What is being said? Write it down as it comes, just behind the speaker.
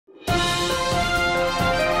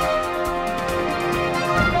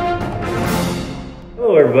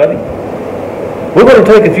everybody. We're going to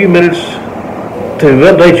take a few minutes to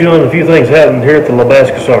update you on a few things happening here at the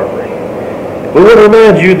Labascus Armory. We want to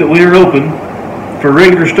remind you that we are open for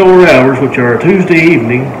regular store hours, which are Tuesday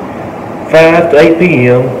evening 5 to 8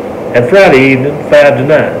 p.m. and Friday evening 5 to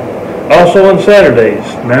 9. Also on Saturdays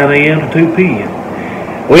 9 a.m. to 2 p.m.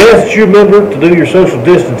 We ask that you remember to do your social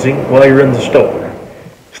distancing while you're in the store.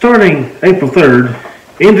 Starting April 3rd,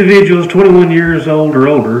 individuals 21 years old or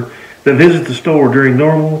older that visit the store during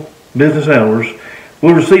normal business hours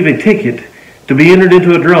will receive a ticket to be entered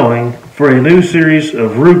into a drawing for a new series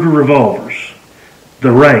of Ruger revolvers, the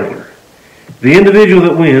Wrangler. The individual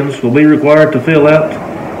that wins will be required to fill out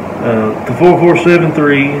the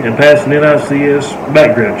 4473 and pass an NICS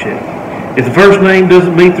background check. If the first name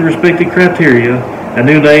doesn't meet the respective criteria, a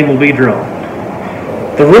new name will be drawn.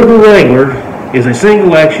 The Ruger Wrangler is a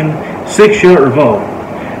single-action, 6-shot revolver,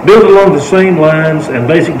 built along the same lines and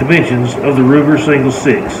basic dimensions of the Ruger Single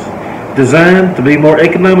 6, designed to be more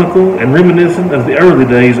economical and reminiscent of the early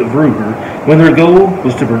days of Ruger, when their goal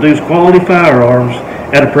was to produce quality firearms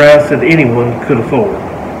at a price that anyone could afford.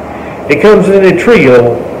 It comes in a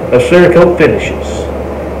trio of Cerakote finishes: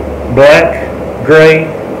 black, gray,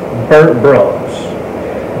 burnt bronze.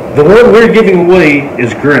 The one we're giving away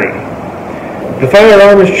is gray. The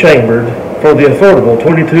firearm is chambered for the affordable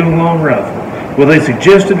 22 long rifle with a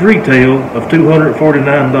suggested retail of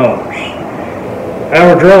 $249.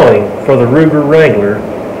 Our drawing for the Ruger Wrangler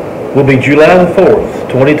will be July the 4th,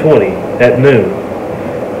 2020 at noon.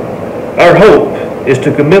 Our hope is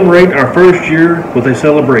to commemorate our first year with a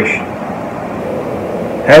celebration.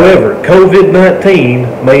 However,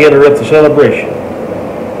 COVID-19 may interrupt the celebration,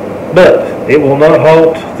 but it will not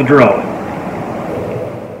halt the drawing.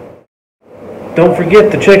 Don't forget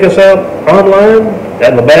to check us out online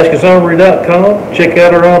at LabascusArmory.com. Check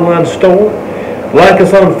out our online store. Like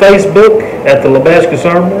us on Facebook at the Labascus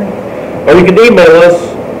Armory, or you can email us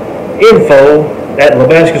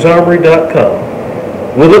info@LabascusArmory.com.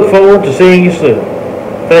 We look forward to seeing you soon.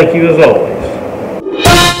 Thank you as always.